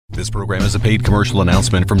This program is a paid commercial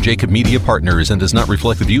announcement from Jacob Media Partners and does not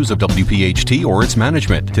reflect the views of WPHT or its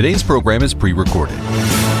management. Today's program is pre-recorded.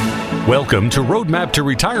 Welcome to Roadmap to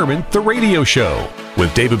Retirement, the radio show,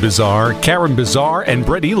 with David Bazaar, Karen Bazaar, and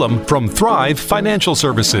Brett Elam from Thrive Financial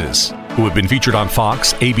Services, who have been featured on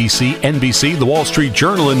Fox, ABC, NBC, The Wall Street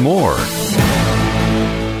Journal, and more.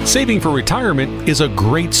 Saving for retirement is a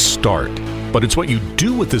great start, but it's what you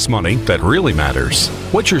do with this money that really matters.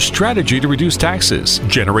 What's your strategy to reduce taxes,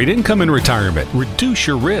 generate income in retirement, reduce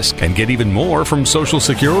your risk, and get even more from Social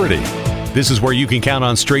Security? This is where you can count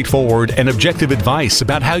on straightforward and objective advice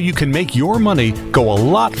about how you can make your money go a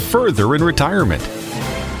lot further in retirement.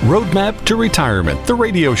 Roadmap to Retirement, the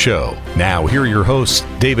radio show. Now, here are your hosts,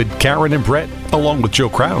 David, Karen, and Brett, along with Joe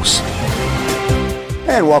Kraus.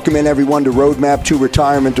 And welcome in, everyone, to Roadmap to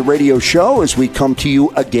Retirement, the radio show, as we come to you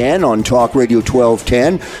again on Talk Radio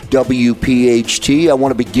 1210, WPHT. I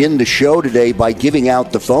want to begin the show today by giving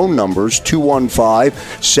out the phone numbers,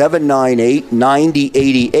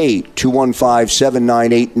 215-798-9088,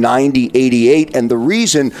 215-798-9088. And the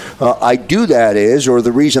reason I do that is, or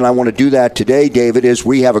the reason I want to do that today, David, is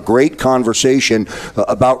we have a great conversation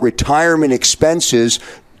about retirement expenses.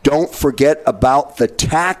 Don't forget about the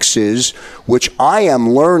taxes, which I am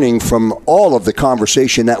learning from all of the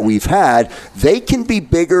conversation that we've had. They can be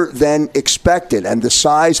bigger than expected. And the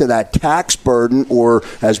size of that tax burden, or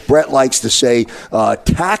as Brett likes to say,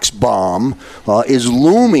 tax bomb, is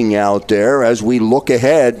looming out there as we look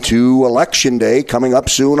ahead to Election Day coming up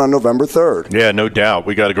soon on November 3rd. Yeah, no doubt.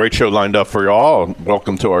 We got a great show lined up for you all.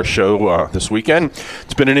 Welcome to our show this weekend.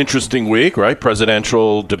 It's been an interesting week, right?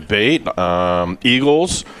 Presidential debate,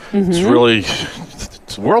 Eagles. Mm-hmm. It's really,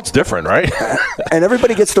 the world's different, right? And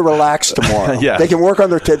everybody gets to relax tomorrow. Yeah. They can work on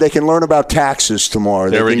they can learn about taxes tomorrow.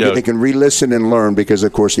 They can re-listen and learn because,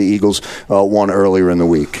 of course, the Eagles won earlier in the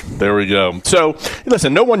week. There we go. So,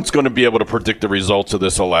 listen, no one's going to be able to predict the results of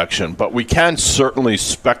this election, but we can certainly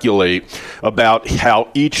speculate about how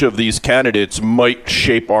each of these candidates might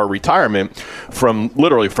shape our retirement from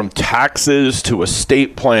taxes to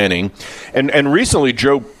estate planning. And recently,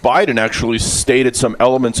 Joe Biden actually stated some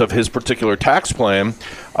elements of his particular tax plan.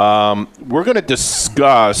 We're going to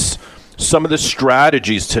discuss some of the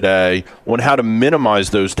strategies today on how to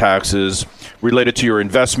minimize those taxes related to your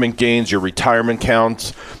investment gains, your retirement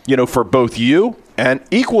counts, for both you and,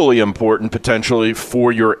 equally important, potentially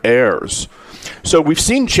for your heirs. So we've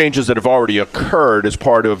seen changes that have already occurred as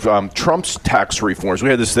part of Trump's tax reforms. We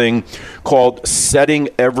had this thing called Setting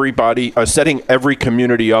Every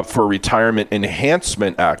Community Up for Retirement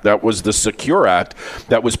Enhancement Act. That was the Secure Act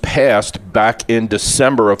that was passed back in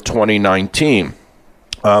December of 2019.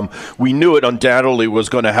 We knew it undoubtedly was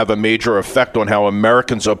going to have a major effect on how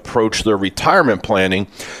Americans approach their retirement planning,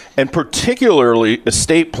 and particularly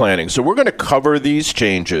estate planning. So we're going to cover these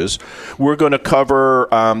changes. We're going to cover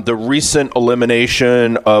the recent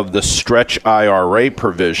elimination of the stretch IRA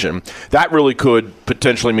provision. That really could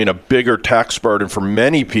potentially mean a bigger tax burden for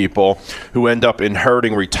many people who end up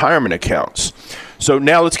inheriting retirement accounts. So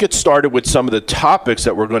now let's get started with some of the topics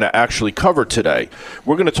that we're going to actually cover today.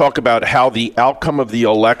 We're going to talk about how the outcome of the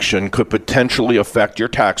election could potentially affect your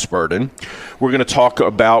tax burden. We're going to talk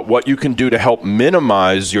about what you can do to help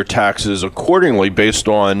minimize your taxes accordingly based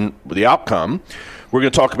on the outcome. We're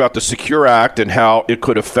going to talk about the Secure Act and how it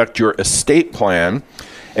could affect your estate plan,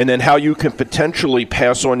 and then how you can potentially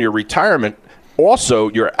pass on your retirement,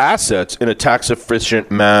 also your assets, in a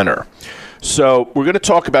tax-efficient manner. So we're going to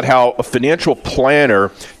talk about how a financial planner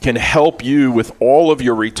can help you with all of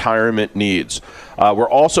your retirement needs. We're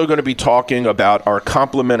also going to be talking about our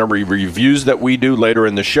complimentary reviews that we do later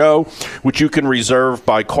in the show, which you can reserve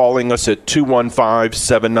by calling us at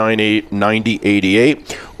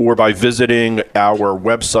 215-798-9088 or by visiting our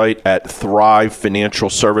website at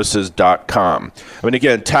thrivefinancialservices.com. I mean,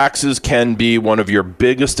 again, taxes can be one of your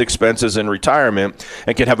biggest expenses in retirement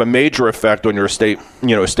and can have a major effect on your estate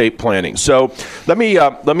planning. So let me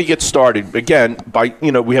get started. Again,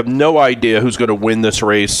 we have no idea who's going to win this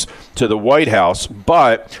race to the White House.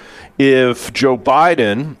 But if Joe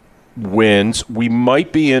Biden wins, we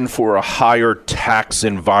might be in for a higher tax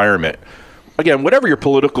environment. Again, whatever your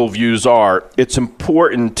political views are, it's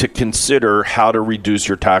important to consider how to reduce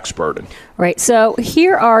your tax burden. Right. So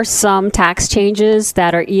here are some tax changes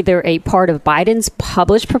that are either a part of Biden's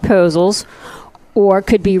published proposals or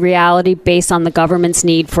could be reality based on the government's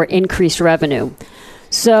need for increased revenue.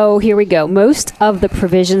 So here we go. Most of the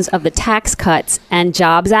provisions of the Tax Cuts and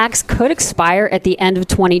Jobs Acts could expire at the end of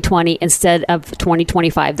 2020 instead of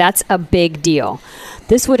 2025. That's a big deal.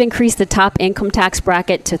 This would increase the top income tax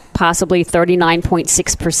bracket to possibly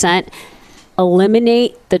 39.6%,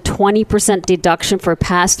 eliminate the 20% deduction for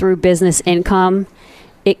pass-through business income,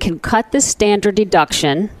 it can cut the standard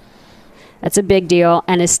deduction, that's a big deal,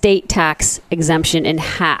 and estate tax exemption in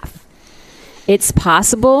half. It's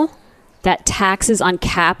possible that taxes on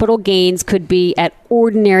capital gains could be at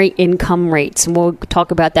ordinary income rates. And we'll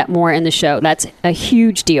talk about that more in the show. That's a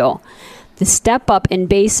huge deal. The step up in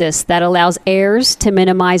basis that allows heirs to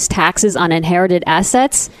minimize taxes on inherited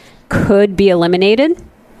assets could be eliminated.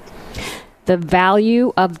 The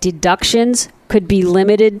value of deductions could be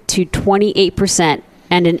limited to 28%,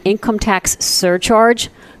 and an income tax surcharge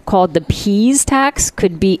called the PEAS tax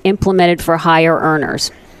could be implemented for higher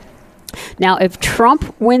earners. Now, if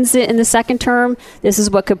Trump wins it in the second term, this is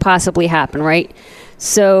what could possibly happen, right?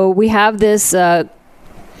 So we have this $2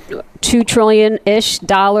 trillion-ish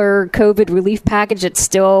COVID relief package that's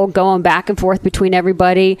still going back and forth between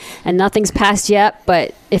everybody, and nothing's passed yet.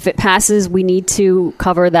 But if it passes, we need to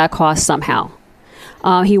cover that cost somehow.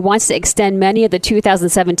 He wants to extend many of the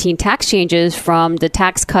 2017 tax changes from the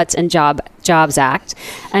Tax Cuts and Jobs Act,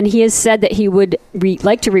 and he has said that he would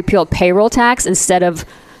like to repeal payroll tax instead of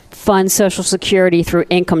fund Social Security through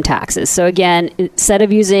income taxes. So again, instead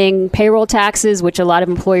of using payroll taxes, which a lot of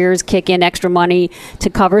employers kick in extra money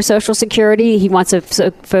to cover Social Security, he wants to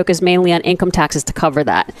focus mainly on income taxes to cover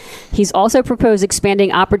that. He's also proposed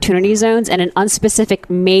expanding opportunity zones and an unspecific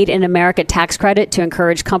Made in America tax credit to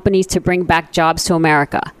encourage companies to bring back jobs to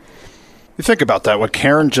America. You think about that, what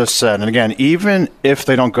Karen just said, and again, even if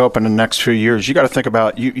they don't go up in the next few years, you got to think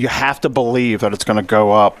about, you have to believe that it's going to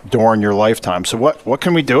go up during your lifetime. So what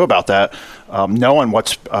can we do about that, knowing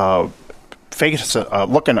what's looking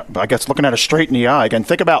at it straight in the eye? Again,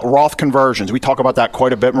 think about Roth conversions. We talk about that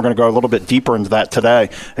quite a bit, and we're going to go a little bit deeper into that today.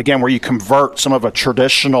 Again, where you convert some of a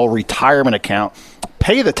traditional retirement account,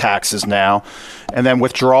 pay the taxes now, and then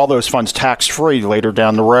withdraw those funds tax-free later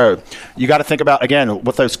down the road. You got to think about, again,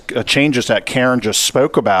 with those changes that Karen just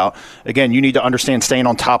spoke about, again, you need to understand staying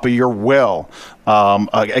on top of your will.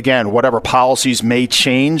 Again, whatever policies may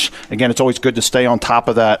change, again, it's always good to stay on top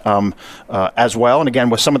of that as well. And again,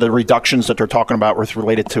 with some of the reductions that they're talking about with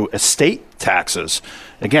related to estate taxes,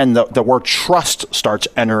 again, the word trust starts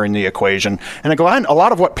entering the equation. And again, a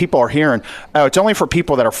lot of what people are hearing, it's only for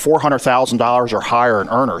people that are $400,000 or higher in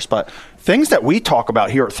earners. But things that we talk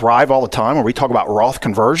about here at Thrive all the time, when we talk about Roth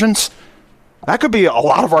conversions, that could be a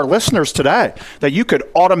lot of our listeners today, that you could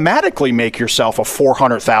automatically make yourself a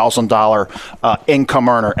 $400,000 income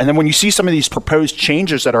earner. And then when you see some of these proposed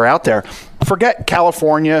changes that are out there, forget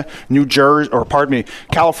California,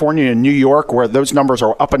 California and New York, where those numbers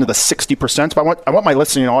are up into the 60%. But I want my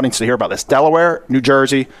listening audience to hear about this. Delaware, New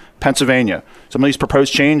Jersey, Pennsylvania. Some of these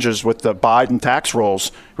proposed changes with the Biden tax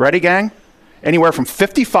rules. Ready, gang? Anywhere from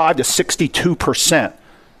 55 to 62%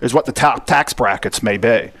 is what the top tax brackets may be.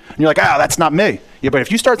 And you're like, that's not me. Yeah, but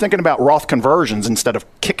if you start thinking about Roth conversions instead of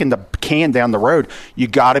kicking the can down the road, you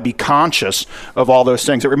got to be conscious of all those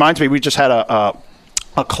things. It reminds me, we just had a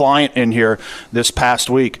client in here this past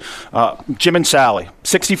week, Jim and Sally,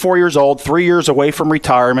 64 years old, 3 years away from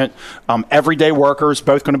retirement, everyday workers,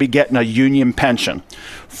 both going to be getting a union pension.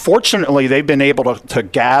 Fortunately, they've been able to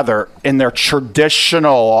gather in their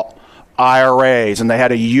traditional IRAs, and they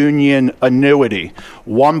had a union annuity,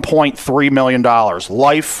 $1.3 million.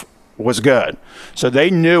 Life was good. So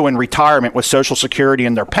they knew in retirement with Social Security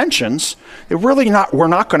and their pensions, we're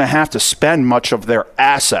not going to have to spend much of their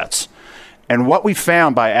assets. And what we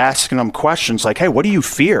found by asking them questions like, hey, what do you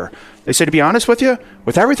fear? They say, to be honest with you,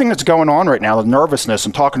 with everything that's going on right now, the nervousness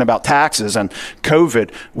and talking about taxes and COVID,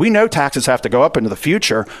 we know taxes have to go up into the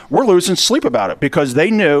future. We're losing sleep about it because they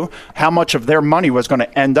knew how much of their money was going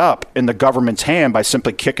to end up in the government's hand by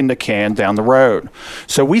simply kicking the can down the road.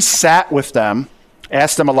 So we sat with them,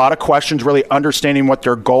 asked them a lot of questions, really understanding what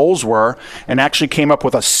their goals were, and actually came up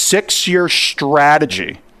with a 6-year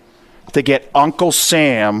strategy to get Uncle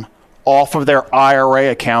Sam off of their IRA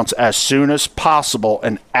accounts as soon as possible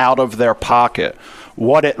and out of their pocket.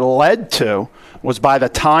 What it led to was by the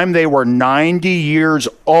time they were 90 years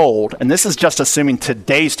old, and this is just assuming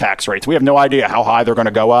today's tax rates, we have no idea how high they're going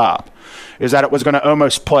to go up, is that it was going to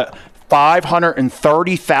almost put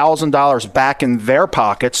 $530,000 back in their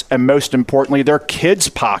pockets, and most importantly, their kids'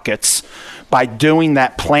 pockets, by doing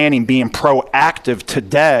that planning, being proactive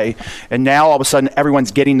today. And now all of a sudden, everyone's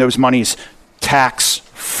getting those monies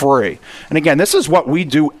tax-free. And again, this is what we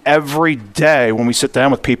do every day when we sit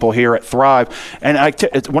down with people here at Thrive. And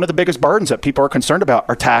it's one of the biggest burdens that people are concerned about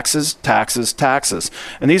are taxes, taxes, taxes.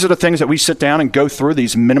 And these are the things that we sit down and go through,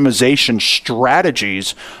 these minimization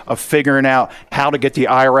strategies of figuring out how to get the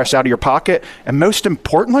IRS out of your pocket. And most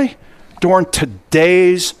importantly, during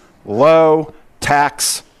today's low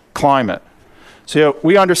tax climate. So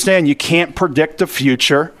we understand you can't predict the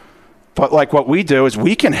future, but like what we do is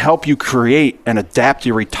we can help you create and adapt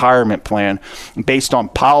your retirement plan based on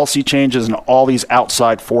policy changes and all these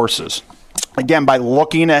outside forces. Again, by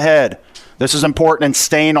looking ahead, this is important, and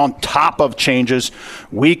staying on top of changes,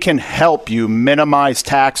 we can help you minimize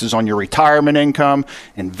taxes on your retirement income,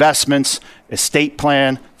 investments, estate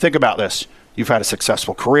plan. Think about this. You've had a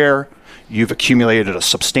successful career. You've accumulated a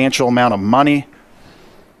substantial amount of money.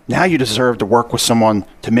 Now you deserve to work with someone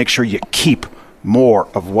to make sure you keep more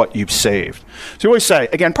of what you've saved. So we always say,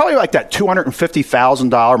 again, probably like that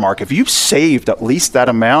 $250,000 mark. If you've saved at least that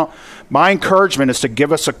amount, my encouragement is to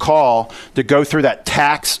give us a call to go through that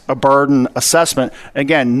tax burden assessment.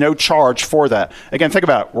 Again, no charge for that. Again, think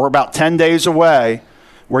about it. We're about 10 days away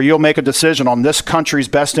where you'll make a decision on this country's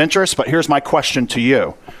best interest. But here's my question to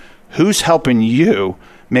you. Who's helping you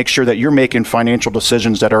make sure that you're making financial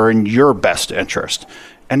decisions that are in your best interest?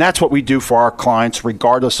 And that's what we do for our clients,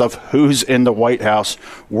 regardless of who's in the White House.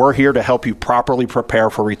 We're here to help you properly prepare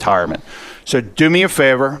for retirement. So do me a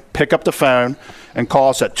favor, pick up the phone and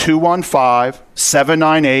call us at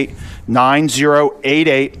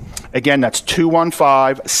 215-798-9088. Again, that's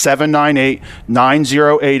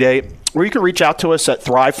 215-798-9088. Or you can reach out to us at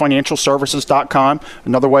thrivefinancialservices.com.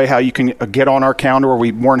 Another way how you can get on our calendar, where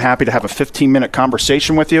we're more than happy to have a 15-minute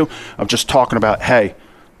conversation with you of just talking about, hey,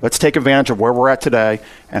 let's take advantage of where we're at today,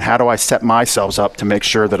 and how do I set myself up to make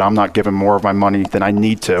sure that I'm not giving more of my money than I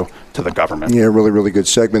need to the government. Yeah, really, really good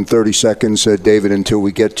segment. 30 seconds, David, until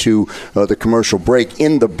we get to the commercial break.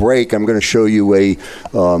 In the break, I'm going to show you a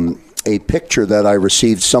picture that I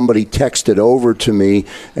received. Somebody texted over to me,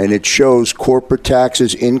 and it shows corporate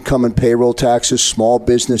taxes, income and payroll taxes, small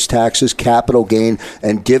business taxes, capital gain,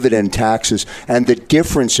 and dividend taxes, and the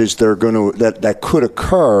differences that could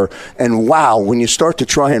occur. And wow, when you start to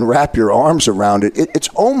try and wrap your arms around it, it's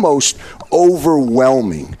almost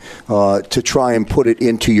overwhelming to try and put it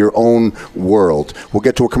into your own world. We'll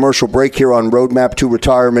get to a commercial break here on Roadmap to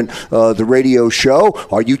Retirement, the radio show.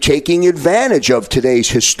 Are you taking advantage of today's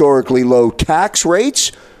historically low tax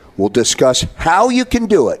rates? We'll discuss how you can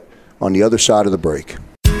do it on the other side of the break.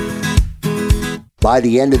 By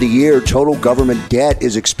the end of the year, total government debt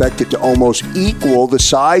is expected to almost equal the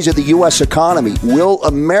size of the U.S. economy. Will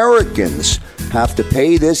Americans have to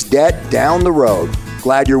pay this debt down the road?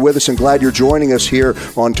 Glad you're with us and glad you're joining us here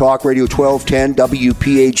on Talk Radio 1210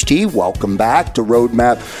 WPHT. Welcome back to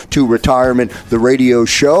Roadmap to Retirement, the radio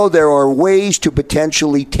show. There are ways to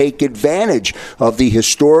potentially take advantage of the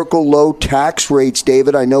historical low tax rates,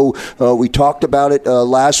 David. I know we talked about it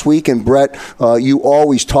last week, and Brett, you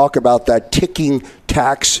always talk about that ticking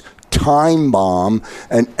tax time bomb,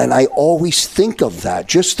 and I always think of that.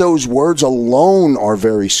 Just those words alone are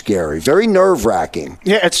very scary, very nerve-wracking.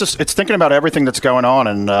 Yeah, it's thinking about everything that's going on,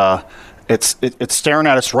 and it's staring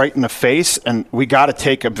at us right in the face, and we got to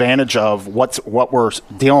take advantage of what we're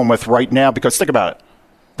dealing with right now. Because think about it,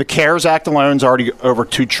 the CARES Act alone is already over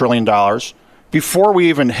 $2 trillion. Before we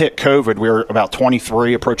even hit COVID, we were about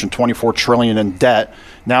 23, approaching 24 trillion in debt.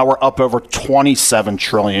 Now we're up over 27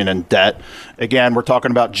 trillion in debt. Again, we're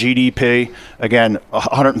talking about GDP. Again,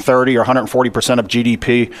 130 or 140% of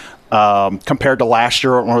GDP compared to last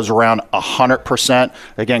year, it was around 100%.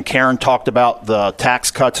 Again, Karen talked about the Tax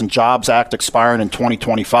Cuts and Jobs Act expiring in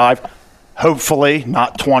 2025. Hopefully,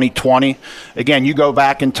 not 2020. Again, you go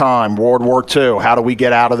back in time, World War II. How do we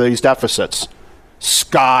get out of these deficits?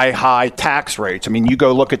 Sky-high tax rates. I mean, you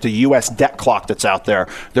go look at the U.S. debt clock that's out there.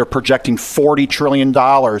 They're projecting $40 trillion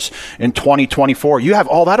in 2024. You have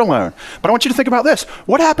all that alone. But I want you to think about this.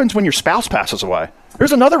 What happens when your spouse passes away?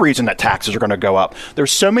 There's another reason that taxes are going to go up.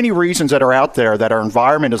 There's so many reasons that are out there that our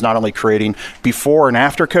environment is not only creating before and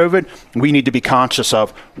after COVID. We need to be conscious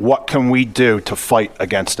of what can we do to fight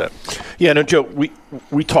against it. Yeah, no, Joe,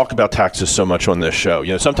 we talk about taxes so much on this show.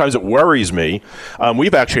 You know, sometimes it worries me.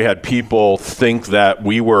 We've actually had people think that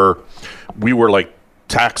we were like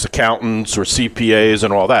tax accountants or CPAs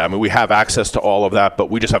and all that. I mean, we have access to all of that, but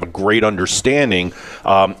we just have a great understanding,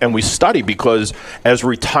 and we study, because as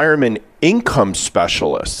retirement income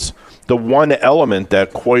specialists, the one element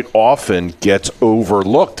that quite often gets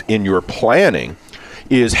overlooked in your planning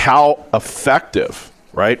is how effective,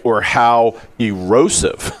 right, or how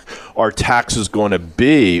erosive are taxes going to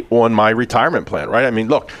be on my retirement plan, right? I mean,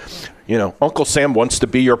 look, you know, Uncle Sam wants to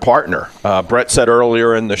be your partner. Brett said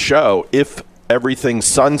earlier in the show, if everything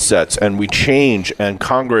sunsets and we change and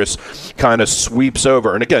Congress kind of sweeps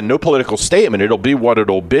over, and again, no political statement, it'll be what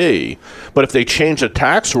it'll be, but if they change the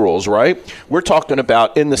tax rules, right, we're talking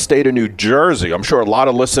about in the state of New Jersey, I'm sure a lot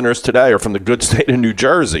of listeners today are from the good state of New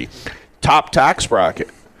Jersey, top tax bracket.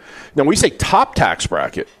 Now, we say top tax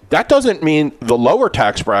bracket. That doesn't mean the lower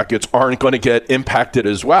tax brackets aren't going to get impacted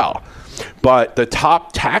as well. But the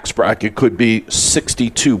top tax bracket could be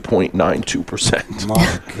 62.92%.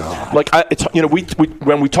 My God.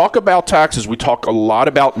 When we talk about taxes, we talk a lot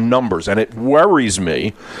about numbers, and it worries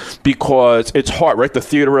me because it's hard, right? The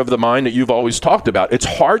theater of the mind that you've always talked about. It's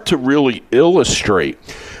hard to really illustrate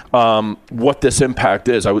what this impact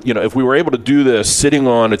is. If we were able to do this sitting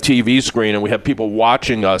on a TV screen and we have people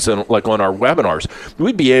watching us and like on our webinars,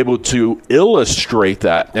 we'd be able to illustrate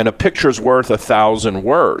that. And a picture's worth 1,000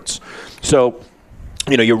 words. So,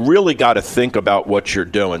 you really got to think about what you're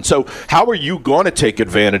doing. So how are you going to take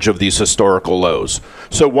advantage of these historical lows?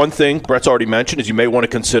 So one thing Brett's already mentioned is you may want to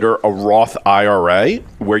consider a Roth IRA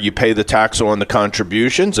where you pay the tax on the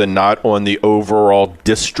contributions and not on the overall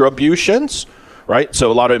distributions. Right?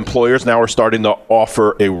 So a lot of employers now are starting to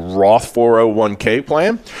offer a Roth 401k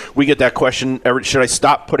plan. We get that question, should I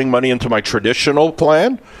stop putting money into my traditional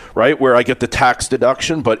plan, right, where I get the tax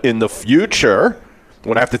deduction, but in the future,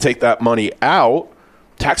 when I have to take that money out,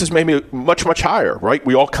 taxes may be much, much higher, right?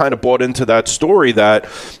 We all kind of bought into that story that,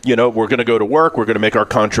 we're going to go to work, we're going to make our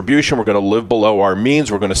contribution, we're going to live below our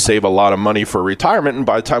means, we're going to save a lot of money for retirement, and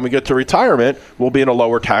by the time we get to retirement, we'll be in a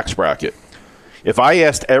lower tax bracket. If I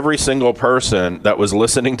asked every single person that was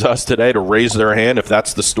listening to us today to raise their hand if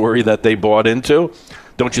that's the story that they bought into,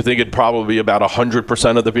 don't you think it'd probably be about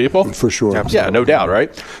 100% of the people? For sure. Absolutely. Yeah, no doubt,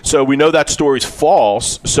 right? So we know that story's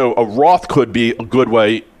false, so a Roth could be a good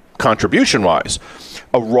way contribution-wise.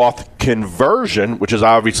 A Roth conversion, which is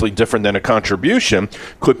obviously different than a contribution,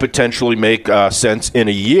 could potentially make sense in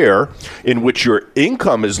a year in which your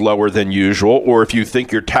income is lower than usual, or if you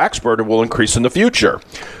think your tax burden will increase in the future.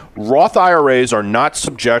 Roth IRAs are not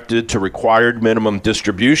subjected to required minimum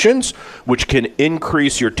distributions, which can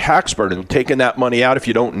increase your tax burden. Taking that money out if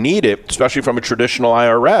you don't need it, especially from a traditional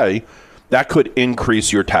IRA, that could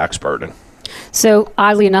increase your tax burden. So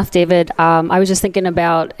oddly enough, David, I was just thinking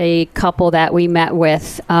about a couple that we met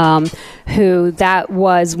with who that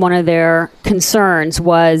was one of their concerns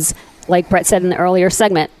was, like Brett said in the earlier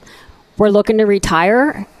segment, we're looking to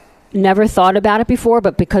retire. Never thought about it before,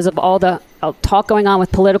 but because of all the talk going on with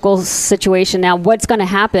political situation now, what's going to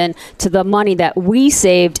happen to the money that we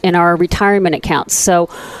saved in our retirement accounts? So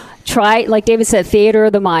try, like David said, theater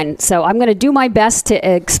of the mind. So I'm going to do my best to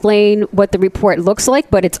explain what the report looks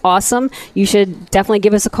like, but it's awesome. You should definitely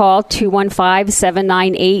give us a call,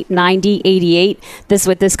 215-798-9088. This is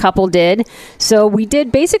what this couple did. So we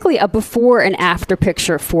did basically a before and after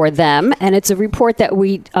picture for them, and it's a report that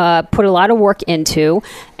we put a lot of work into,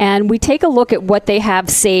 and we take a look at what they have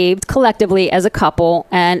saved collectively as a couple,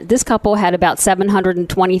 and this couple had about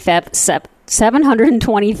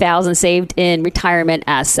 $720,000 saved in retirement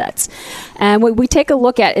assets. And what we take a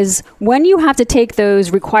look at is when you have to take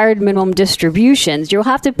those required minimum distributions, you'll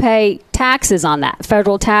have to pay taxes on that,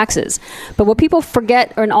 federal taxes. But what people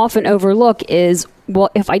forget and often overlook is, well,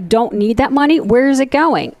 if I don't need that money, where is it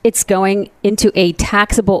going? It's going into a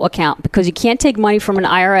taxable account because you can't take money from an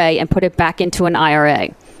IRA and put it back into an IRA.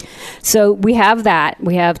 So we have that.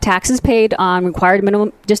 We have taxes paid on required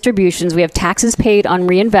minimum distributions. We have taxes paid on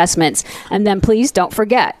reinvestments. And then please don't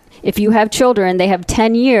forget, if you have children, they have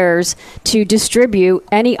 10 years to distribute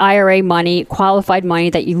any IRA money, qualified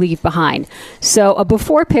money that you leave behind. So a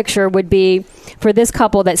before picture would be for this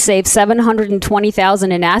couple that saved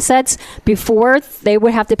 $720,000 in assets. Before, they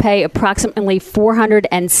would have to pay approximately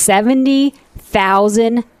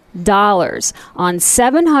 $470,000 on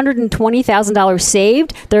 $720,000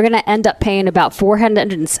 saved. They're going to end up paying about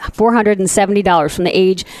 $470 from the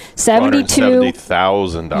age 72.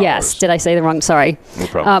 $470,000. Yes, did I say the wrong? Sorry. No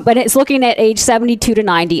problem. But it's looking at age 72 to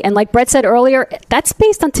 90. And like Brett said earlier, that's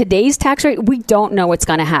based on today's tax rate. We don't know what's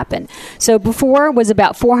going to happen. So before was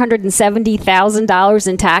about $470,000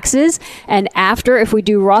 in taxes. And after, if we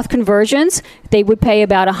do Roth conversions, they would pay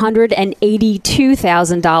about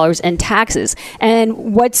 $182,000 in taxes.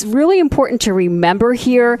 And what's really important to remember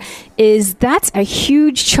here is that's a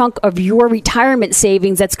huge chunk of your retirement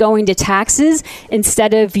savings that's going to taxes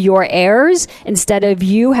instead of your heirs, instead of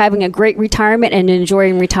you having a great retirement and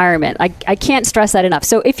enjoying retirement. I can't stress that enough.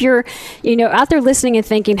 So if you're, out there listening and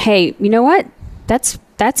thinking, hey, you know what? That's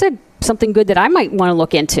a something good that I might want to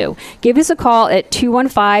look into. Give us a call at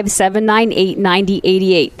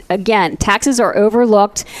 215-798-9088. Again, taxes are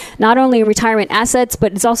overlooked, not only in retirement assets,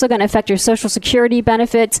 but it's also going to affect your Social Security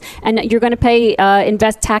benefits, and you're going to pay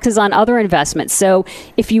invest taxes on other investments. So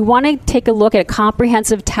if you want to take a look at a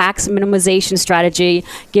comprehensive tax minimization strategy,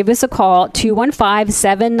 give us a call,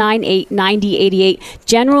 215-798-9088.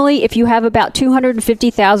 Generally, if you have about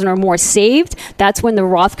 $250,000 or more saved, that's when the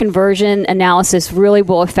Roth conversion analysis really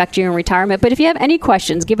will affect you in retirement. But if you have any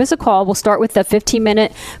questions, give us a call. We'll start with a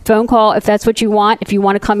 15-minute phone call if that's what you want. If you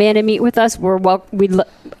want to come in and meet with us, we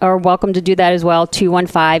are welcome to do that as well.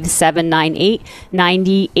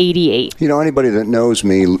 215-798-9088. You know, anybody that knows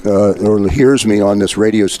me or hears me on this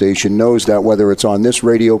radio station knows that whether it's on this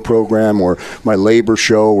radio program or my labor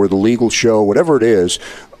show or the legal show, whatever it is,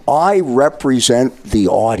 I represent the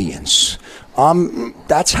audience.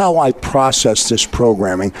 That's how I process this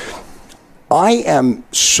programming. I am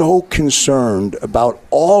so concerned about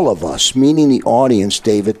all of us, meaning the audience,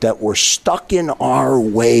 David, that we're stuck in our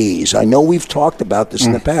ways. I know we've talked about this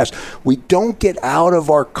in the past. We don't get out of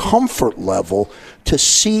our comfort level to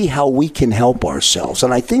see how we can help ourselves.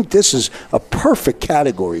 And I think this is a perfect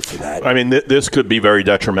category for that. I mean, this could be very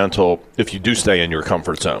detrimental if you do stay in your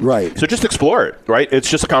comfort zone. Right. So just explore it, right?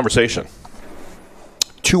 It's just a conversation.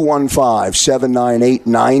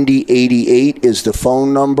 215-798-9088 is the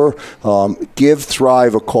phone number. Give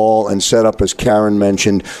Thrive a call and set up, as Karen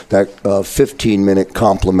mentioned, that 15-minute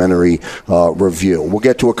complimentary review. We'll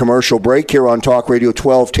get to a commercial break here on Talk Radio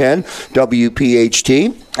 1210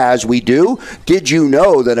 WPHT. As we do, did you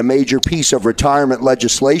know that a major piece of retirement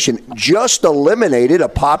legislation just eliminated a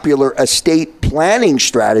popular estate planning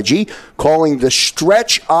strategy calling the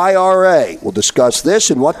Stretch IRA? We'll discuss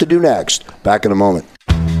this and what to do next. Back in a moment.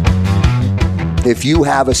 If you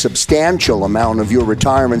have a substantial amount of your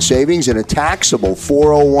retirement savings in a taxable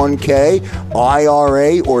 401k,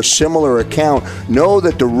 IRA, or similar account, know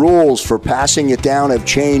that the rules for passing it down have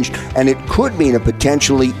changed, and it could mean a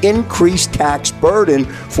potentially increased tax burden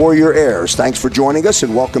for your heirs. Thanks for joining us,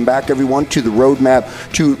 and welcome back, everyone, to the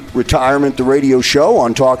Roadmap to Retirement, the radio show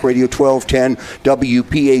on Talk Radio 1210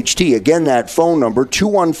 WPHT. Again, that phone number,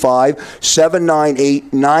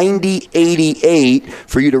 215-798-9088,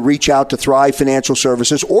 for you to reach out to Thrive Financial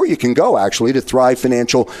Services, or you can go actually to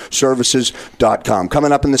thrivefinancialservices.com.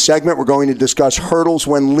 Coming up in the segment, we're going to discuss hurdles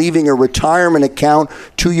when leaving a retirement account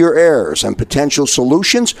to your heirs and potential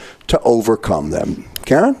solutions to overcome them.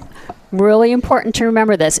 Karen? Really important to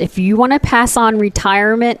remember this. If you want to pass on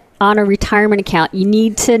retirement on a retirement account, you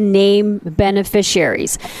need to name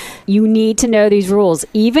beneficiaries. You need to know these rules.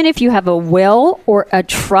 Even if you have a will or a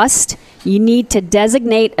trust, you need to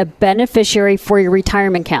designate a beneficiary for your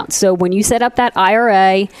retirement account. So when you set up that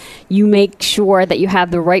IRA, you make sure that you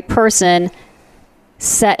have the right person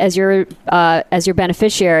set as your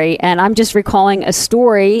beneficiary. And I'm just recalling a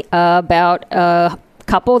story about a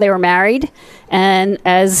couple. They were married, and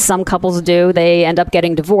as some couples do, they end up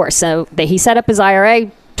getting divorced. So he set up his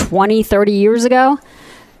IRA 20, 30 years ago,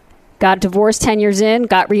 got divorced 10 years in,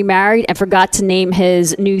 got remarried, and forgot to name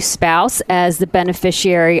his new spouse as the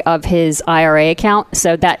beneficiary of his IRA account.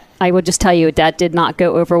 So that, I would just tell you, that did not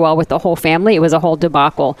go over well with the whole family. It was a whole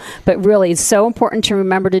debacle. But really, it's so important to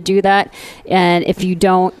remember to do that. And if you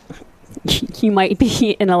don't, you might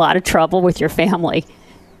be in a lot of trouble with your family.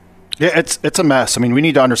 Yeah, it's a mess. I mean, we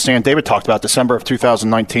need to understand, David talked about December of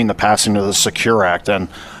 2019, the passing of the Secure Act. And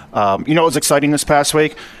what was exciting this past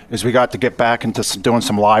week is we got to get back into doing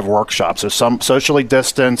some live workshops. So some socially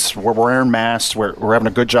distanced, we're wearing masks, we're having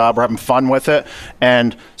a good job, we're having fun with it.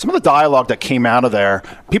 And some of the dialogue that came out of there,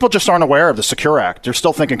 people just aren't aware of the Secure Act. They're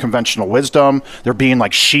still thinking conventional wisdom. They're being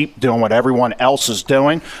like sheep, doing what everyone else is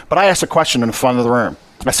doing. But I asked a question in the front of the room.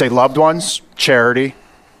 I say, loved ones, charity,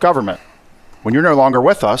 government. When you're no longer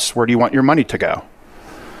with us, where do you want your money to go?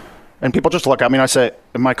 And people just look at me and I say,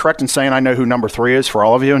 am I correct in saying I know who number 3 is for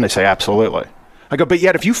all of you? And they say, absolutely. I go, but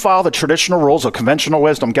yet if you follow the traditional rules of conventional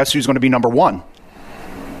wisdom, guess who's going to be number 1?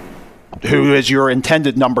 Who is your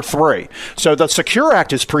intended number 3? So the Secure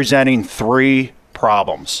Act is presenting 3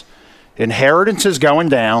 problems. Inheritance is going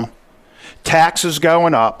down, taxes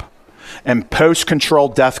going up, and post-control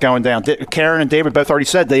death going down. Karen and David both already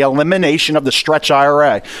said the elimination of the Stretch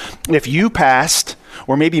IRA. If you passed,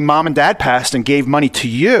 or maybe mom and dad passed and gave money to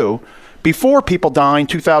you before people dying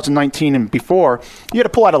 2019 and before, you had to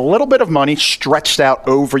pull out a little bit of money stretched out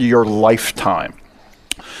over your lifetime.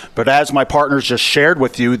 But as my partners just shared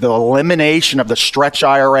with you, the elimination of the Stretch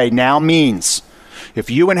IRA now means if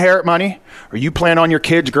you inherit money or you plan on your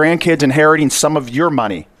kids, grandkids inheriting some of your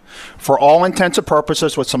money, for all intents and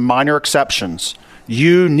purposes with some minor exceptions,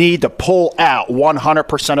 You need to pull out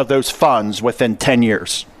 100% of those funds within 10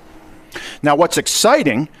 years. Now, what's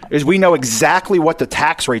exciting is we know exactly what the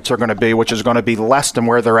tax rates are going to be, which is going to be less than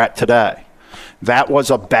where they're at today. That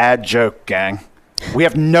was a bad joke, gang. We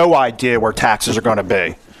have no idea where taxes are going to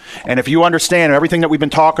be. And if you understand everything that we've been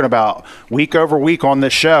talking about week over week on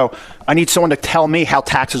this show, I need someone to tell me how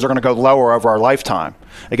taxes are going to go lower over our lifetime.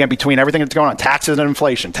 Again, between everything that's going on, taxes and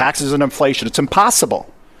inflation, it's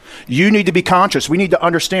impossible. You need to be conscious. We need to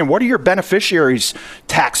understand, what are your beneficiaries'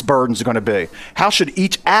 tax burdens going to be? How should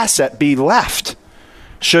each asset be left?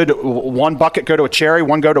 Should one bucket go to a charity,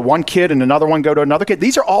 one go to one kid, and another one go to another kid?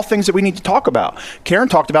 These are all things that we need to talk about. Karen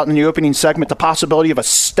talked about in the opening segment the possibility of a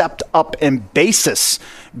stepped up in basis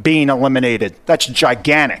being eliminated. That's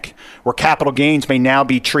gigantic, where capital gains may now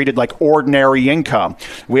be treated like ordinary income.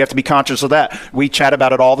 We have to be conscious of that. We chat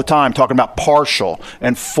about it all the time, talking about partial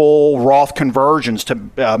and full Roth conversions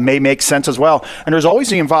may make sense as well. And there's always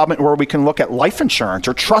the involvement where we can look at life insurance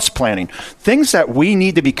or trust planning, things that we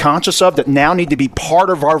need to be conscious of that now need to be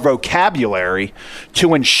part of our vocabulary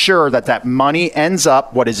to ensure that that money ends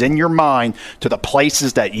up, what is in your mind, to the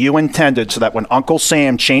places that you intended, so that when Uncle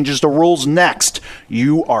Sam changes the rules next,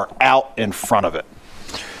 you are out in front of it.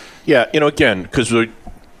 Yeah, again, because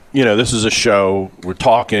this is a show, we're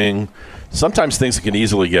talking, sometimes things can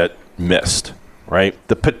easily get missed, right?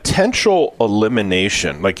 The potential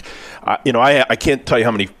elimination, I can't tell you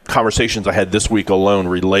how many conversations I had this week alone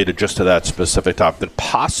related just to that specific topic. The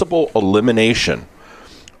possible elimination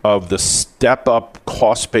of the step-up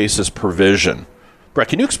cost basis provision. Brett,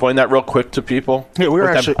 can you explain that real quick to people? Yeah, we were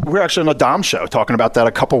actually on a Dom show talking about that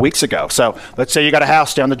a couple weeks ago. So let's say you got a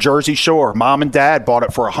house down the Jersey Shore. Mom and dad bought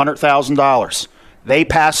it for $100,000. They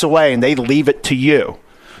pass away and they leave it to you.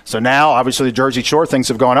 So now, obviously, the Jersey Shore things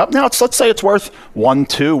have gone up. Now, let's say it's worth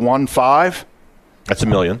 $1.5. That's $1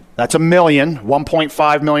 million. That's $1 million,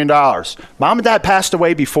 $1.5 million. Mom and dad passed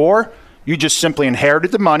away before. You just simply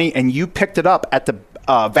inherited the money and you picked it up at the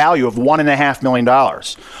value of $1.5 million.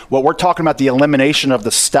 What we're talking about, the elimination of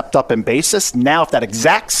the stepped up in basis. Now, if that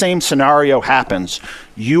exact same scenario happens,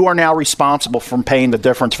 you are now responsible for paying the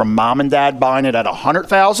difference from mom and dad buying it at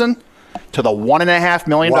 $100,000 to the $1.5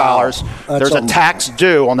 million. Wow. There's a tax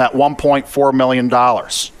due on that $1.4 million.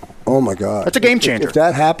 Oh my God. That's a game changer. If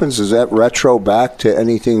that happens, is that retro back to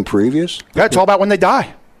anything previous? Yeah, it's all about when they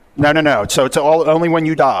die. No. So it's only when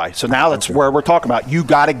you die. So now that's where we're talking about. You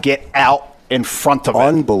got to get out in front of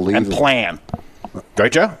it and plan.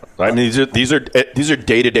 Right, Joe? I mean, these are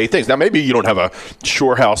day-to-day things. Now, maybe you don't have a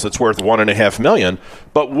shore house that's worth $1.5 million,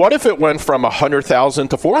 but what if it went from $100,000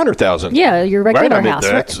 to $400,000? Yeah, your regular house.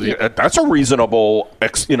 That's a reasonable.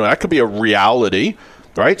 That could be a reality,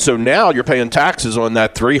 right? So now you're paying taxes on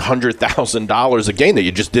that $300,000 a gain that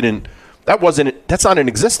you just didn't. That's not in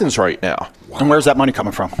existence right now. And where's that money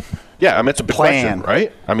coming from? Yeah, I mean, it's a big question,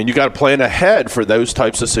 right? I mean, you got to plan ahead for those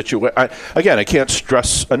types of situations. Again, I can't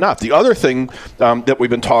stress enough. The other thing that we've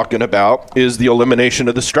been talking about is the elimination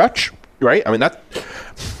of the stretch, right? I mean,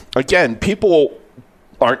 again, people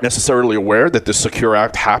aren't necessarily aware that the Secure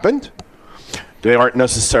Act happened. They aren't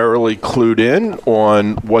necessarily clued in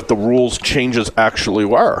on what the rules changes actually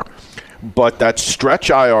were. But that stretch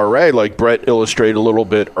IRA, like Brett illustrated a little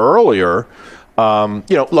bit earlier,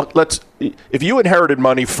 look, if you inherited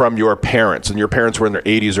money from your parents and your parents were in their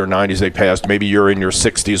 80s or 90s, they passed, maybe you're in your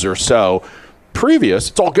 60s or so,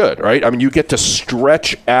 it's all good, right? I mean, you get to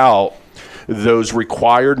stretch out those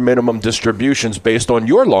required minimum distributions based on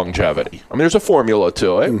your longevity. I mean, there's a formula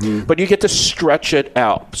to it, but you get to stretch it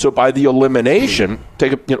out. So by the elimination,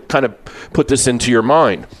 kind of put this into your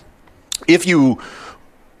mind. If you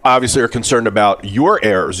obviously are concerned about your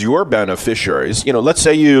heirs, your beneficiaries, let's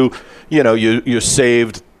say you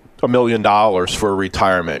saved $1 million for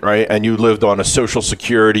retirement, right? And you lived on a Social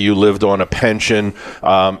Security, you lived on a pension,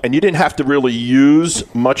 and you didn't have to really use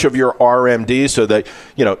much of your RMD, so that,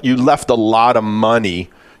 you left a lot of money,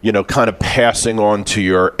 kind of passing on to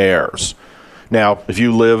your heirs. Now, if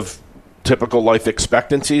you live typical life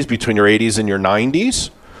expectancies between your 80s and your 90s,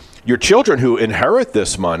 your children who inherit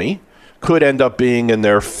this money could end up being in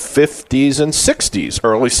their 50s and 60s,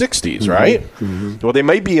 early 60s, right? Well, they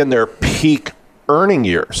may be in their peak earning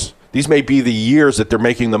years. These may be the years that they're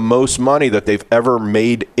making the most money that they've ever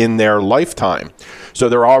made in their lifetime. So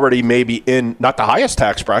they're already maybe in not the highest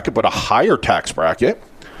tax bracket, but a higher tax bracket.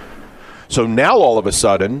 So now all of a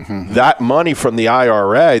sudden, that money from the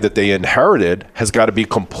IRA that they inherited has got to be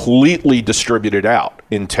completely distributed out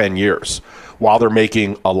in 10 years while they're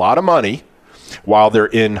making a lot of money, while they're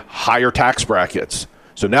in higher tax brackets.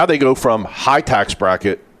 So now they go from high tax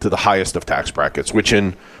bracket to the highest of tax brackets, which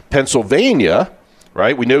in Pennsylvania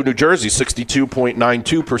right? We know New Jersey,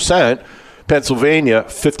 62.92%. Pennsylvania,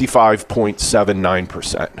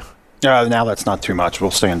 55.79%. Now that's not too much.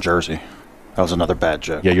 We'll stay in Jersey. That was another bad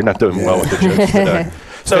joke. Yeah, you're not doing well with the jokes today.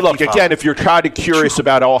 So look, again, if you're kind of curious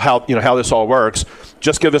about how this all works,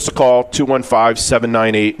 just give us a call,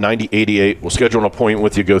 215-798-9088. We'll schedule an appointment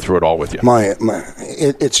with you, go through it all with you.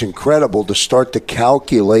 It's incredible to start to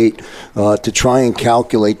calculate, to try and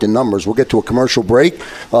calculate the numbers. We'll get to a commercial break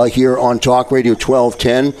here on Talk Radio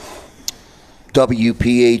 1210.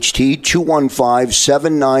 WPHT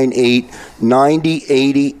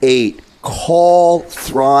 215-798-9088. Call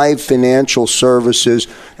Thrive Financial Services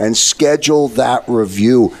and schedule that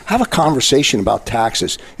review. Have a conversation about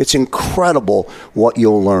taxes. It's incredible what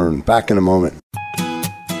you'll learn. Back in a moment.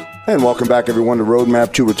 And welcome back, everyone, to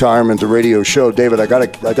Roadmap to Retirement, the radio show. David, I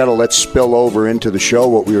gotta let spill over into the show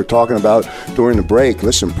what we were talking about during the break.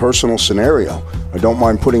 Listen, personal scenario. I don't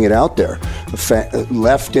mind putting it out there.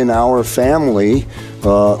 Left in our family,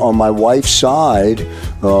 on my wife's side,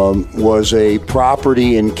 was a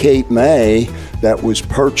property in Cape May that was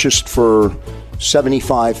purchased for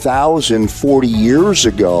 $75,000 40 years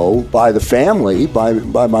ago by the family, by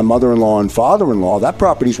my mother-in-law and father-in-law. That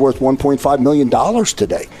property's worth $1.5 million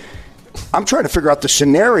today. I'm trying to figure out the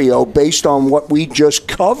scenario based on what we just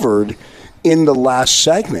covered in the last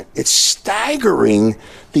segment. It's staggering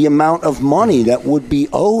the amount of money that would be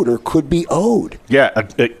owed or could be owed. Yeah,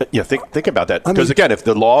 think about that. Because again, if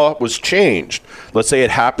the law was changed, let's say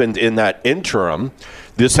it happened in that interim,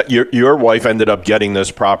 your wife ended up getting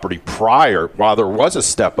this property prior, while there was a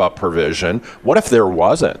step-up provision. What if there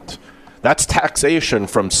wasn't? That's taxation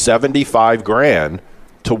from $75,000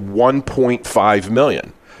 to $1.5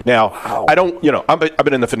 million. Now, wow. I've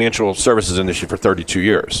been in the financial services industry for 32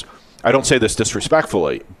 years. I don't say this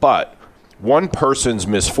disrespectfully, but one person's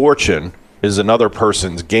misfortune is another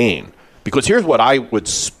person's gain. Because here's what I would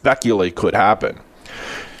speculate could happen.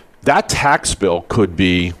 That tax bill could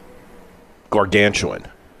be gargantuan.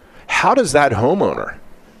 How does that homeowner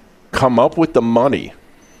come up with the money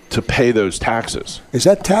to pay those taxes? Is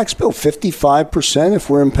that tax bill 55% if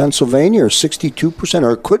we're in Pennsylvania, or 62%,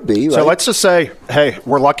 or it could be, right? So let's just say, hey,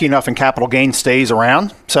 we're lucky enough and capital gain stays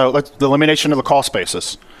around. So the elimination of the cost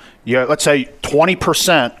basis. Let's say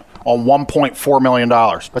 20% on $1.4 million.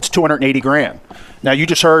 That's $280,000. Now, you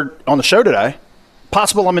just heard on the show today,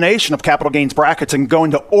 possible elimination of capital gains brackets and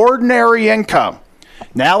going to ordinary income.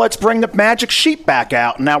 Now let's bring the magic sheet back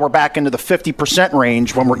out. And now we're back into the 50%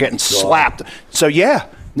 range when we're getting slapped. So, yeah,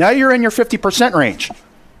 now you're in your 50% range.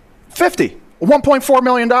 $1.4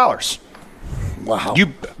 million. Wow. You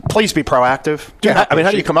please be proactive. How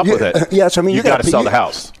do you come up with it? Yes, you got to sell the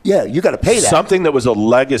house. Yeah, you got to pay that. Something that was a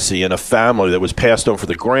legacy in a family that was passed on for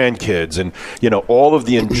the grandkids, and all of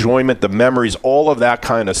the enjoyment, the memories, all of that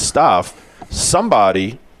kind of stuff.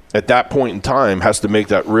 Somebody at that point in time has to make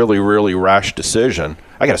that really, really rash decision.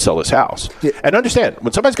 I got to sell this house. Yeah. And understand,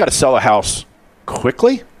 when somebody's got to sell a house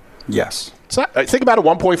quickly, yes, it's not. Think about a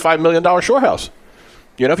 $1.5 million shore house.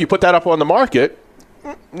 If you put that up on the market,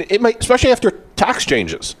 it might, especially after tax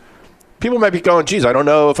changes, people might be going, geez, I don't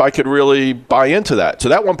know if I could really buy into that. So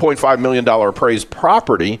that $1.5 million appraised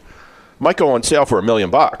property might go on sale for $1 million,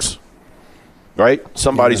 right?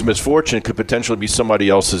 Somebody's misfortune could potentially be somebody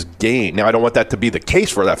else's gain. Now, I don't want that to be the case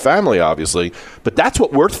for that family, obviously, but that's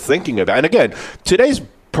what we're thinking about. And again, today's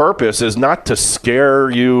purpose is not to scare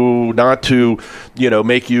you, not to,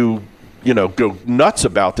 make you, go nuts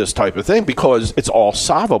about this type of thing, because it's all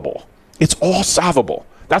solvable. It's all solvable.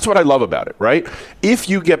 That's what I love about it, right? If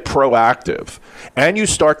you get proactive and you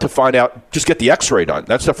start to find out, just get the x-ray done.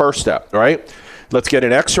 That's the first step, right? Let's get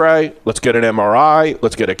an x-ray, let's get an MRI,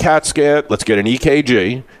 let's get a CAT scan, let's get an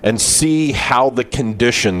EKG, and see how the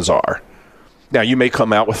conditions are. Now, you may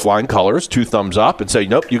come out with flying colors, 2 thumbs up, and say,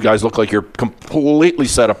 nope, you guys look like you're completely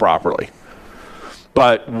set up properly.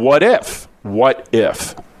 But what if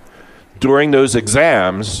during those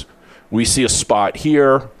exams, we see a spot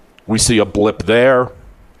here, we see a blip there,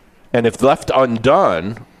 and if left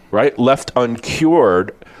undone, right, left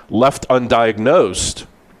uncured, left undiagnosed,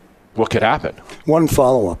 what could happen? One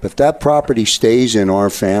follow-up. If that property stays in our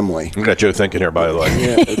family... I got Joe thinking here, by the way.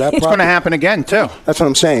 Yeah, it's going to happen again, too. That's what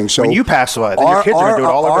I'm saying. So when you pass away, then your kids are going to do it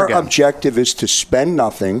all over again. Our objective is to spend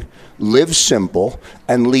nothing, live simple,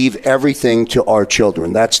 and leave everything to our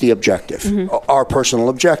children. That's the objective, our personal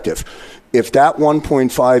objective. if that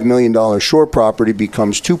 $1.5 million shore property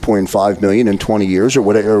becomes $2.5 million in 20 years or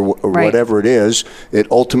whatever it is, it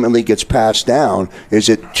ultimately gets passed down. Is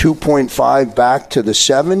it 2.5 back to the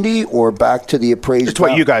 70 or back to the appraised? It's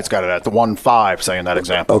what you guys got it at, the 1.5, saying that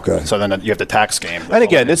example. Okay. So then you have the tax game. And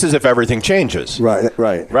again, this is if everything changes.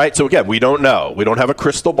 Right. So again, we don't know. We don't have a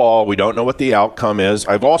crystal ball. We don't know what the outcome is.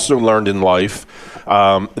 I've also learned in life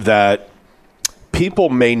that people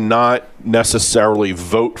may not necessarily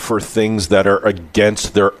vote for things that are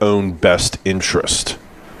against their own best interest.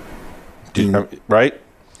 Right?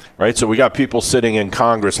 So we got people sitting in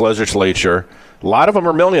Congress, legislature. A lot of them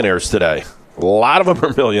are millionaires today. A lot of them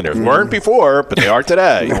are millionaires. Weren't before, but they are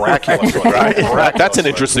today. Miraculously. Right? That's an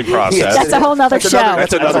interesting process. That's a whole nother show.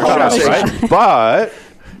 That's another show, right? But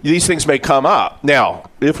these things may come up. Now,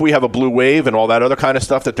 if we have a blue wave and all that other kind of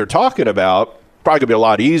stuff that they're talking about, probably going to be a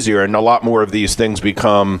lot easier, and a lot more of these things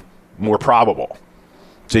become more probable.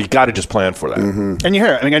 So you got to just plan for that. Mm-hmm. And you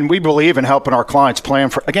hear it. Again, we believe in helping our clients plan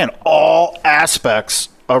for, again, all aspects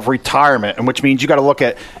of retirement, and which means you got to look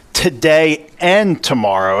at today and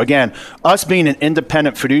tomorrow. Again, us being an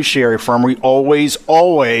independent fiduciary firm, we always,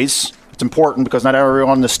 it's important because not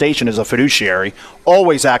everyone on the station is a fiduciary,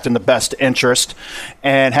 always act in the best interest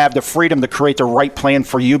and have the freedom to create the right plan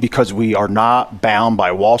for you because we are not bound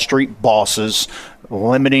by Wall Street bosses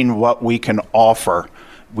limiting what we can offer.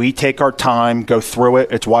 We take our time, go through it.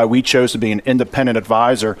 It's why we chose to be an independent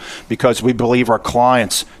advisor, because we believe our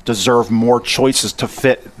clients deserve more choices to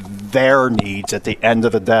fit their needs at the end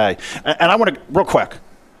of the day. And I want to, real quick,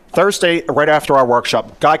 Thursday, right after our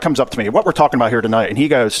workshop, guy comes up to me, what we're talking about here tonight, and he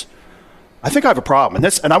goes, I think I have a problem.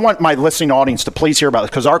 And I want my listening audience to please hear about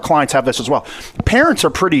this because our clients have this as well. Parents are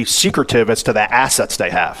pretty secretive as to the assets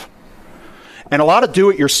they have. And a lot of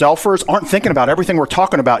do-it-yourselfers aren't thinking about everything we're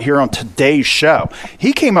talking about here on today's show.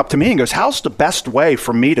 He came up to me and goes, how's the best way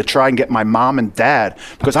for me to try and get my mom and dad,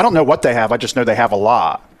 because I don't know what they have, I just know they have a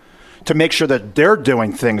lot, to make sure that they're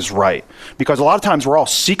doing things right? Because a lot of times we're all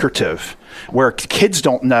secretive, where kids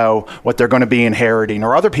don't know what they're going to be inheriting,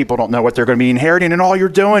 or other people don't know what they're going to be inheriting, and all you're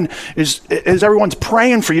doing is everyone's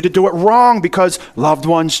praying for you to do it wrong because loved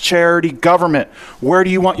ones, charity, government. Where do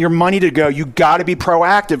you want your money to go? You got to be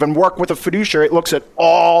proactive and work with a fiduciary. It looks at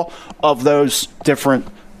all of those different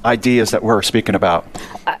ideas that we're speaking about.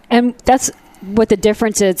 And that's what the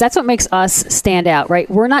difference is. That's what makes us stand out, right?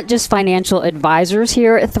 We're not just financial advisors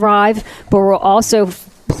here at Thrive, but we're also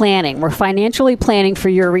planning. We're financially planning for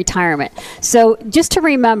your retirement. So just to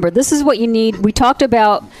remember, this is what you need. We talked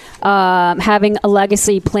about having a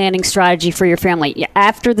legacy planning strategy for your family.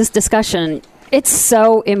 After this discussion, it's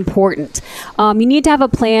so important. You need to have a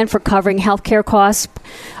plan for covering healthcare costs.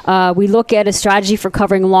 We look at a strategy for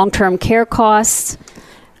covering long-term care costs.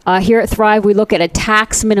 Here at Thrive, we look at a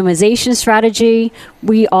tax minimization strategy.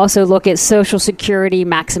 We also look at Social Security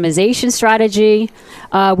maximization strategy.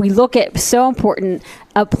 We look at, so important,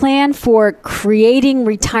 a plan for creating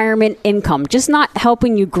retirement income, just not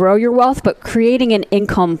helping you grow your wealth, but creating an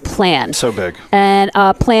income plan. So big. And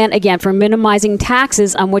a plan, again, for minimizing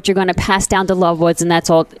taxes on what you're going to pass down to loved ones, and that's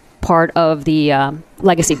all part of the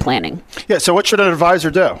legacy planning. Yeah, so what should an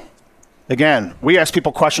advisor do? Again, we ask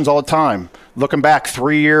people questions all the time. Looking back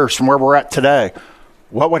 3 years from where we're at today,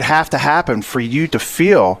 what would have to happen for you to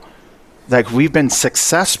feel like we've been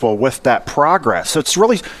successful with that progress? So it's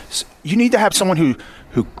really, you need to have someone who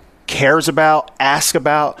cares about, asks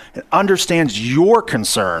about, and understands your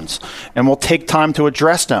concerns and will take time to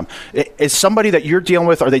address them. Is somebody that you're dealing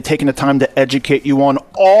with, are they taking the time to educate you on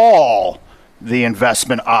all the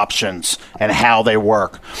investment options and how they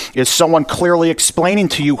work? Is someone clearly explaining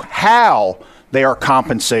to you how they are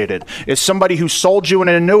compensated? Is somebody who sold you an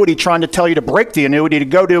annuity trying to tell you to break the annuity to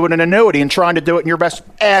go do an annuity and trying to do it in your best?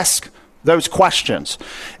 Ask those questions.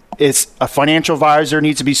 Is a financial advisor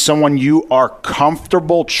needs to be someone you are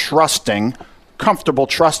comfortable trusting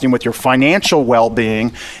with your financial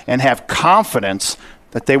well-being and have confidence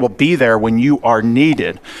that they will be there when you are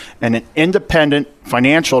needed. And an independent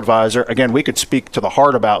financial advisor, again, we could speak to the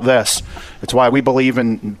heart about this. It's why we believe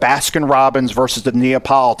in Baskin-Robbins versus the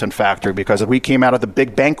Neapolitan factory, because if we came out of the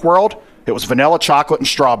big bank world, it was vanilla, chocolate, and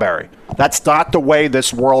strawberry. That's not the way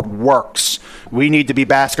this world works. We need to be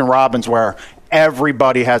Baskin-Robbins, where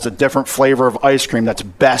everybody has a different flavor of ice cream that's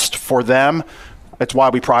best for them. That's why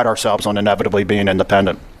we pride ourselves on inevitably being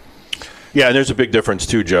independent. Yeah, and there's a big difference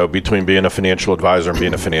too, Joe, between being a financial advisor and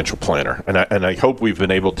being a financial planner. And I hope we've been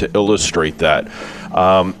able to illustrate that.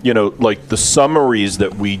 Like the summaries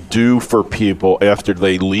that we do for people after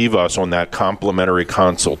they leave us on that complimentary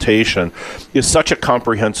consultation is such a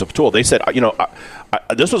comprehensive tool. They said,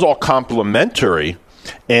 this was all complimentary,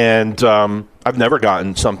 and I've never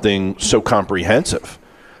gotten something so comprehensive.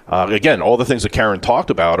 Again, all the things that Karen talked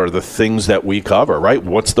about are the things that we cover, right?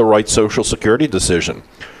 What's the right Social Security decision?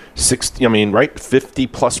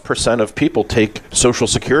 50+% of people take Social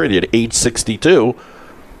Security at age 62,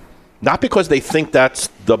 not because they think that's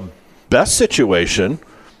the best situation,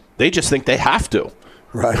 they just think they have to.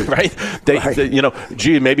 Right.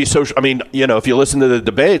 Right. Maybe social. I mean, if you listen to the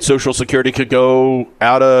debate, Social Security could go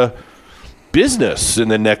out of business in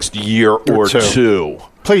the next year or two.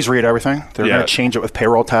 Please read everything. They're going to change it with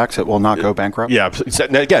payroll tax. It will not go bankrupt. Yeah.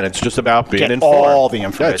 Again, it's just about being informed. All the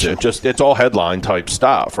information. It's all headline type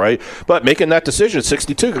stuff, right? But making that decision at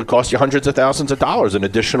 62 could cost you hundreds of thousands of dollars in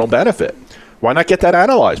additional benefit. Why not get that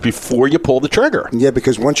analyzed before you pull the trigger? Yeah,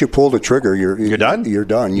 because once you pull the trigger, you're done. You're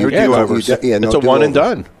done. It's a one and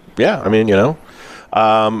done. Yeah, I mean,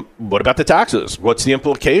 what about the taxes? What's the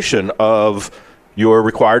implication of your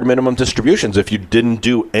required minimum distributions if you didn't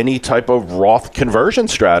do any type of Roth conversion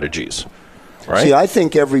strategies? Right? See, I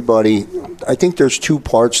think there's two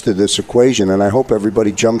parts to this equation, and I hope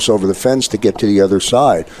everybody jumps over the fence to get to the other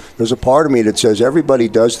side. There's a part of me that says everybody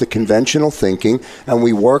does the conventional thinking, and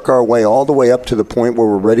we work our way all the way up to the point where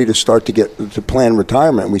we're ready to start to plan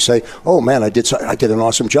retirement. And we say, oh, man, I did an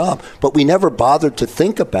awesome job. But we never bothered to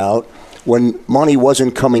think about when money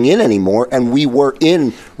wasn't coming in anymore and we were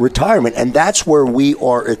in retirement. And that's where we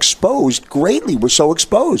are exposed greatly. We're so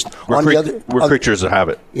exposed. We're creatures of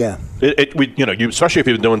habit. Yeah. Especially if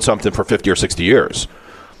you've been doing something for 50 or 60 years.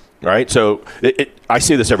 Right? So I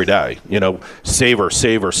see this every day. Saver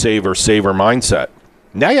mindset.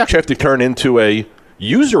 Now you actually have to turn into a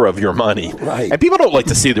user of your money. Right. And people don't like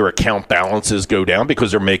to see their account balances go down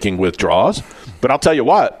because they're making withdrawals. But I'll tell you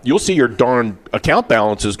what, you'll see your darn account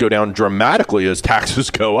balances go down dramatically as taxes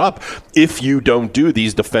go up if you don't do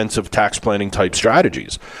these defensive tax planning type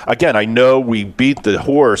strategies. Again, I know we beat the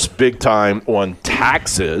horse big time on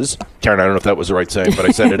taxes. Karen, I don't know if that was the right saying, but I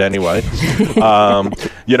said it anyway. We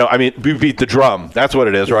beat the drum. That's what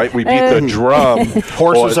it is, right? We beat the drum.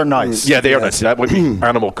 Horses are nice. Yeah, they are nice. That would be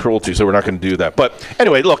animal cruelty, so we're not going to do that. But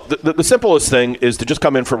anyway, look, the simplest thing is to just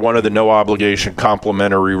come in for one of the no-obligation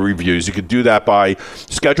complimentary reviews. You could do that by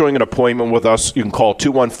scheduling an appointment with us. You can call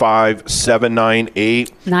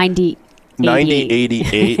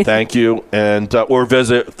 215-798-9088. Thank you. And or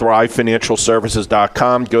visit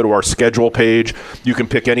thrivefinancialservices.com. Go to our schedule page. You can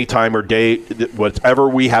pick any time or date. Whatever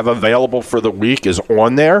we have available for the week is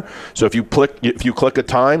on there. So if you click a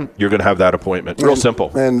time, you're going to have that appointment. Real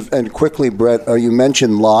simple. And quickly, Brett, you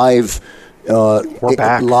mentioned live. We're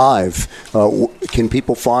back live. Can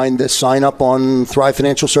people find this sign up on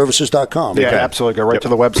thrivefinancialservices.com? Yeah, absolutely. Go right to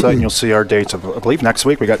the website and you'll see our dates. I believe next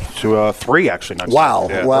week we got to 3 actually. Next week.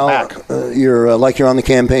 Yeah, well, you're you're on the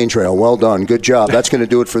campaign trail. Well done. Good job. That's going to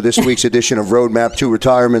do it for this week's edition of Roadmap to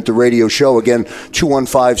Retirement, the radio show. Again,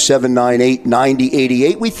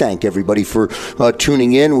 215-798-9088. We thank everybody for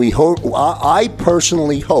tuning in. We hope. I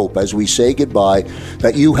personally hope, as we say goodbye,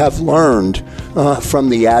 that you have learned from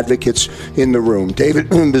the advocates in the room. David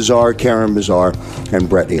Bazaar, Karen Bazaar, and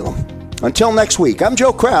Brett Elam. Until next week, I'm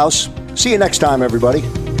Joe Kraus. See you next time, everybody.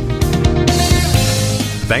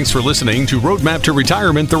 Thanks for listening to Roadmap to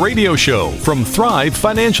Retirement, the radio show from Thrive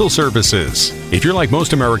Financial Services. If you're like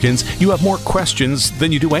most Americans, you have more questions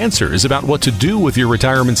than you do answers about what to do with your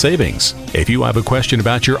retirement savings. If you have a question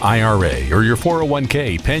about your IRA or your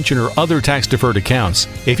 401k, pension, or other tax-deferred accounts,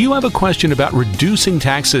 if you have a question about reducing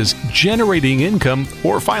taxes, generating income,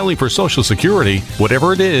 or filing for Social Security,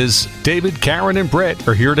 whatever it is, David, Karen, and Brett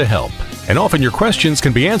are here to help. And often your questions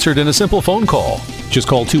can be answered in a simple phone call. Just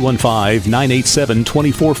call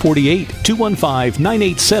 215-987-2448,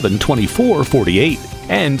 215-987-2448.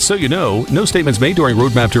 And so you know, no statements made during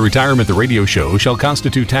Roadmap to Retirement, the radio show, shall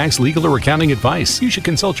constitute tax, legal, or accounting advice. You should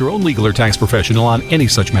consult your own legal or tax professional on any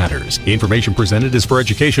such matters. Information presented is for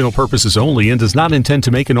educational purposes only and does not intend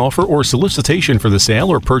to make an offer or solicitation for the sale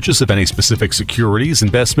or purchase of any specific securities,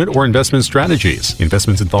 investment, or investment strategies.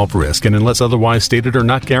 Investments involve risk and unless otherwise stated are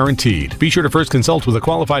not guaranteed. Be sure to first consult with a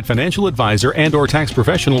qualified financial advisor and or tax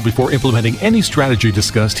professional before implementing any strategy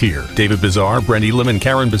discussed here. David Bazaar, Brent Elam, and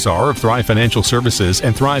Karen Bazaar of Thrive Financial Services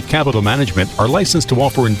and Thrive Capital Management are licensed to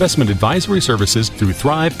offer investment advisory services through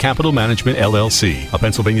Thrive Capital Management, LLC, a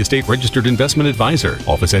Pennsylvania state registered investment advisor.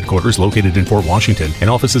 Office headquarters located in Fort Washington and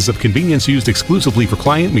offices of convenience used exclusively for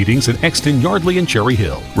client meetings in Exton, Yardley, and Cherry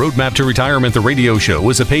Hill. Roadmap to Retirement, the radio show,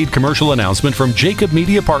 is a paid commercial announcement from Jacob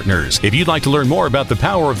Media Partners. If you'd like to learn more about the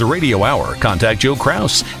power of the radio hour, contact Joe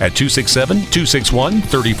Kraus at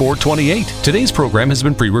 267-261-3428. Today's program has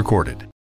been pre-recorded.